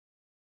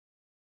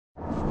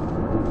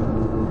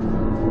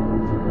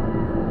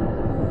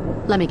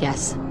Let me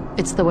guess.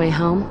 It's the way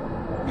home?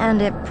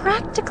 And it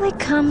practically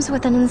comes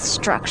with an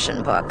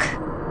instruction book.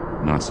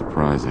 Not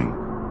surprising.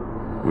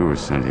 We were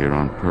sent here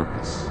on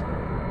purpose.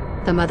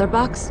 The mother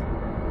box?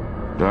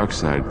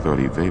 Darkseid thought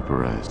he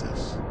vaporized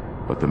us,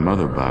 but the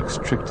mother box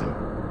tricked him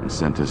and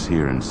sent us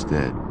here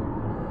instead.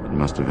 It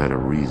must have had a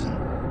reason.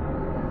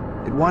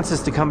 It wants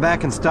us to come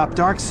back and stop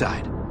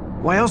Darkseid.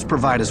 Why else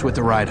provide us with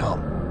the ride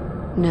home?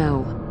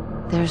 No.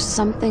 There's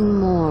something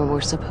more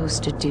we're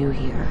supposed to do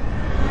here.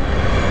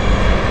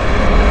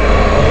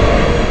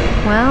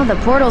 Well, the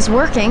portal's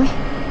working.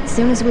 As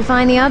soon as we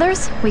find the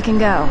others, we can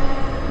go.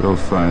 They'll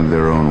find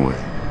their own way.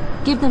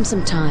 Give them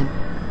some time.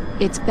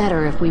 It's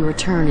better if we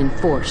return in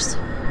force.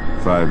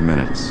 5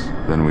 minutes,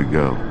 then we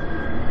go.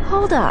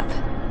 Hold up.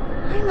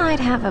 I might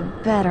have a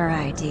better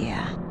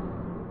idea.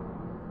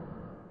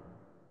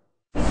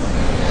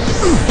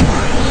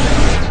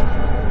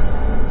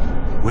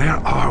 Where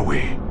are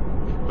we?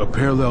 A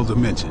parallel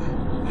dimension,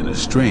 and a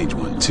strange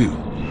one, too.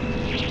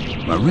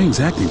 My ring's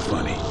acting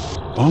funny.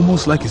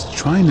 Almost like it's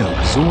trying to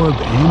absorb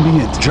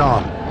ambient...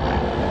 John.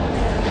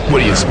 What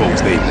do you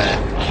suppose they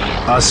want?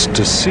 Us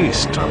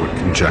deceased, I would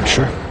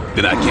conjecture.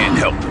 Then I can't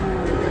help them.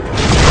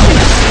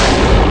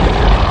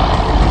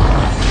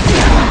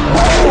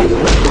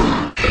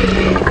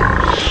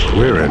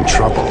 We're in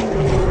trouble.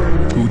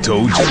 Who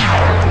told you?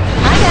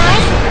 Hi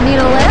guys, need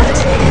a lift?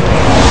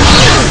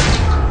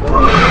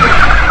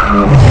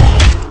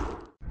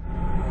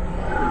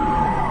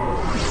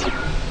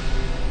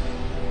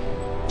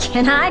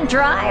 Can I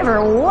drive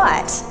or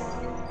what?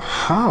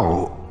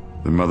 How?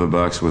 The mother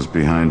box was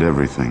behind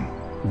everything.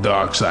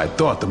 Darkseid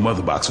thought the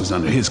mother box was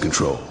under his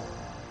control.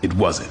 It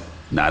wasn't.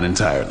 Not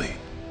entirely.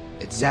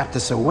 It zapped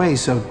us away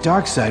so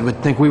Darkseid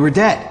would think we were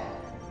dead.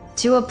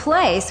 To a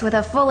place with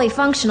a fully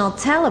functional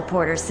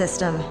teleporter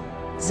system.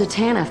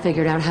 Zatanna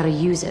figured out how to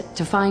use it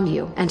to find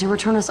you and to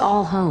return us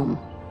all home.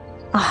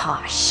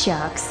 Aw,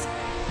 shucks.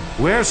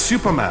 Where's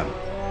Superman?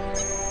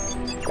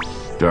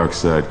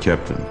 Darkseid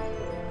kept him.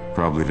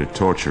 Probably to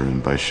torture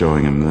him by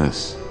showing him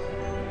this.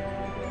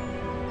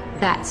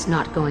 That's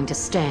not going to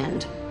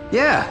stand.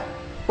 Yeah.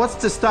 What's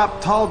to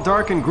stop Tall,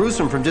 Dark, and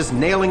Gruesome from just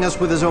nailing us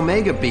with his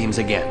Omega beams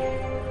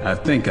again? I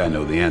think I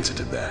know the answer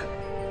to that.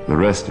 The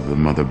rest of the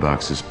mother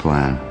box's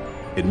plan.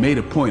 It made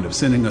a point of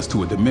sending us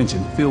to a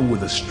dimension filled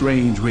with a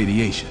strange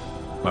radiation.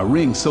 My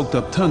ring soaked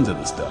up tons of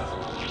the stuff.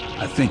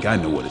 I think I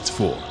know what it's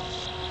for.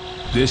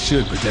 This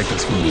should protect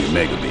us from the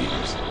Omega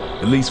beams,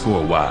 at least for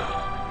a while.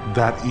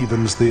 That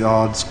evens the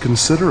odds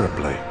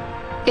considerably.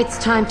 It's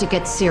time to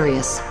get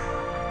serious.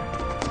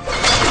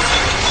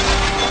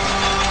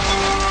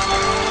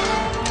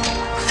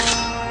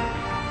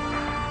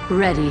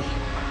 Ready.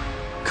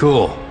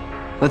 Cool.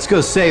 Let's go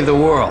save the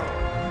world.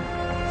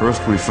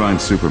 First we find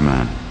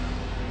Superman.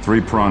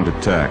 3-pronged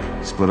attack,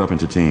 split up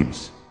into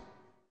teams.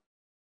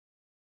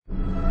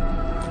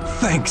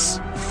 Thanks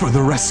for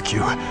the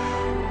rescue.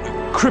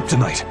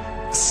 Kryptonite,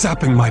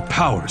 sapping my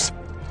powers.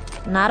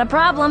 Not a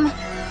problem.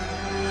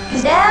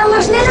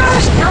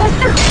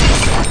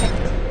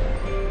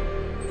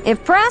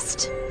 If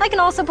pressed, I can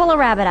also pull a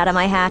rabbit out of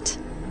my hat.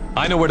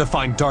 I know where to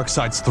find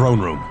Darkseid's throne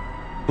room.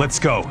 Let's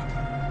go.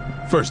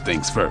 First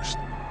things first.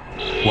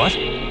 What?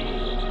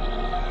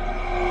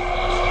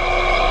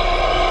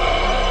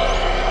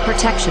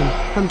 Protection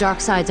from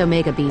Darkseid's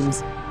Omega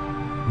beams.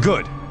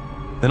 Good.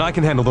 Then I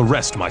can handle the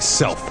rest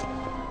myself.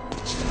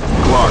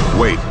 Clark,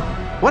 wait.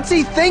 What's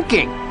he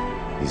thinking?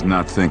 He's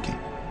not thinking.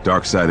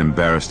 Darkseid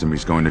embarrassed him.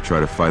 He's going to try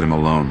to fight him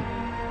alone.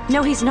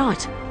 No, he's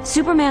not.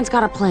 Superman's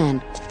got a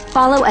plan.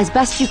 Follow as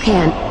best you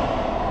can.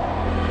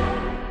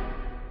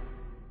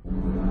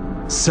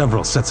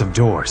 Several sets of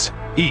doors,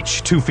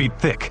 each 2 feet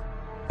thick,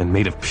 and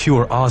made of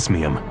pure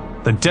osmium,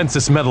 the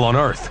densest metal on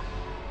Earth.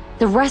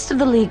 The rest of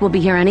the League will be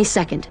here any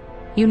second.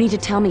 You need to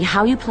tell me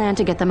how you plan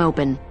to get them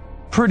open.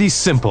 Pretty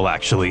simple,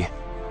 actually.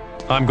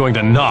 I'm going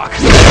to knock.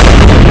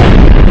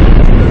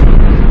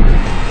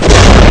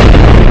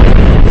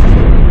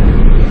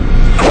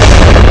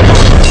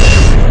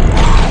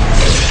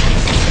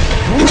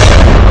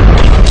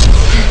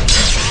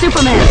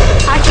 Superman,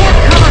 I can't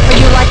cover for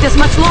you like this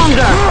much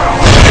longer!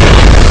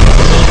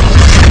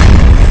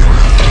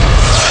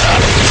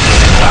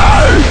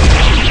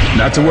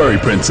 Not to worry,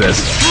 Princess.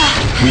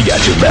 We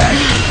got your back.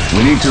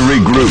 We need to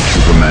regroup,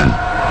 Superman.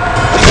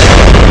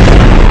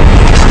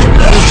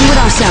 We'll do it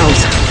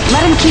ourselves.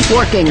 Let him keep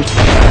working.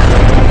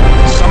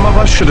 Some of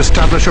us should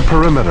establish a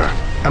perimeter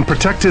and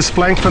protect his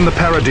flank from the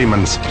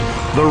parademons.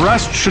 The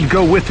rest should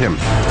go with him.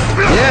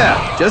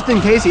 Yeah, just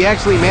in case he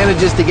actually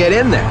manages to get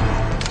in there.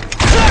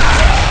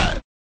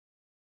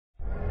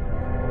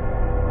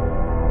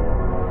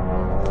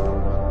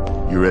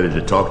 You ready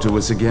to talk to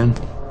us again?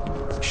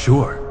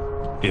 Sure.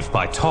 If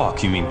by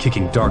talk you mean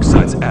kicking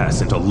Darkseid's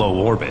ass into low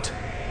orbit.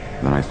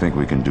 Then I think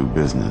we can do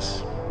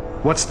business.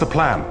 What's the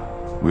plan?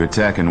 We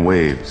attack in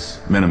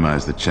waves,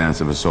 minimize the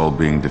chance of us all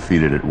being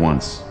defeated at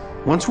once.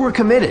 Once we're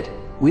committed,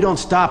 we don't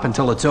stop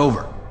until it's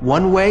over.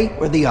 One way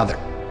or the other.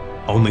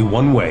 Only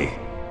one way.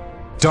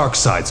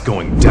 Darkseid's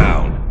going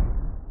down.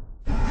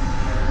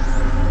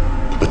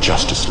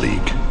 Justice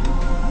League.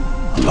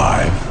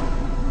 Alive.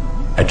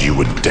 And you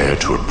would dare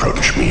to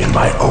approach me in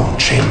my own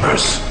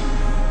chambers.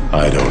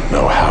 I don't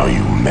know how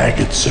you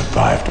maggots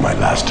survived my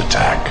last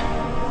attack,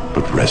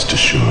 but rest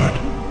assured,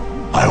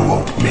 I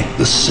won't make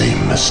the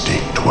same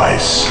mistake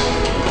twice.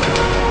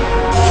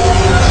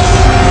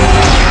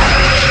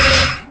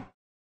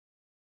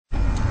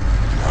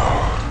 No.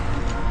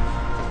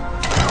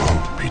 I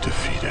won't be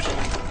defeated.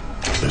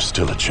 There's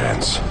still a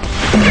chance.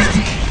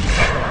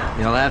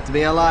 You'll have to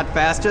be a lot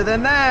faster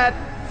than that.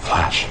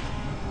 Flash.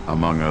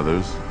 Among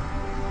others.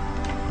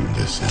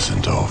 This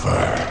isn't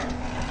over.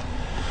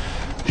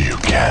 You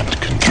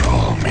can't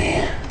control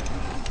me.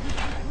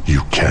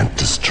 You can't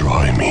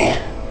destroy me.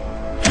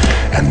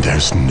 And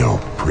there's no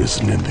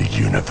prison in the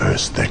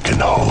universe that can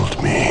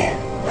hold me.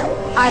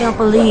 I don't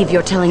believe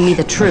you're telling me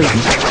the truth.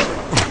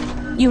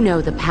 You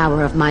know the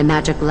power of my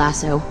magic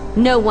lasso.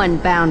 No one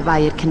bound by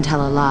it can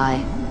tell a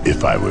lie.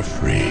 If I were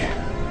free,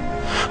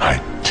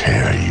 I'd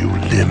tear you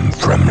limb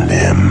from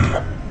limb.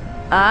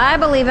 I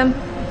believe him.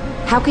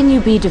 How can you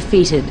be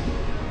defeated?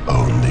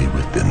 Only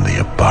within the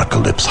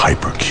Apocalypse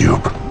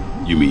Hypercube.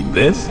 You mean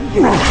this?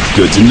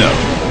 Good to know.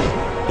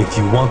 If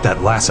you want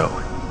that lasso,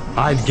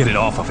 I'd get it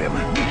off of him.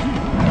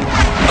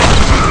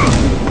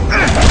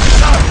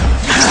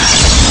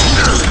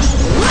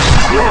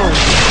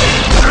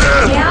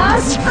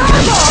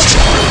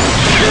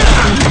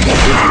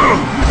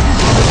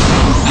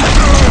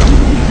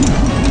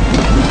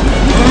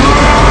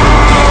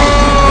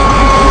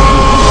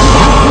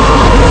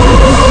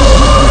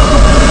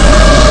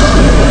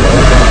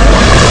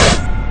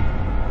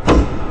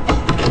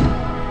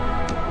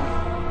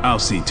 I'll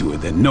see to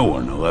it that no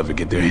one will ever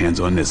get their hands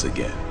on this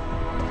again.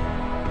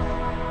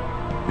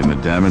 Can the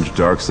damage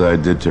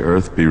Darkseid did to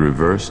Earth be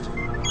reversed?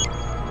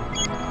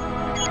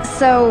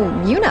 So,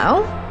 you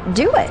know,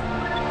 do it.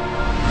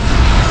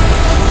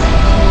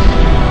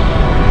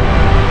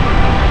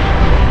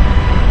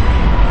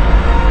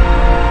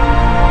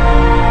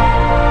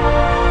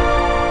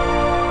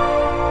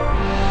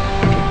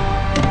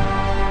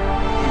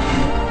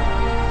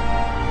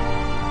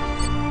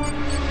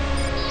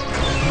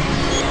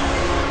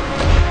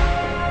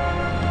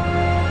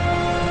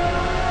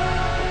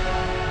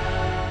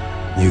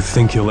 You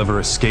think you'll ever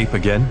escape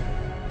again?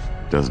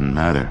 Doesn't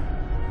matter.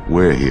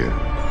 We're here.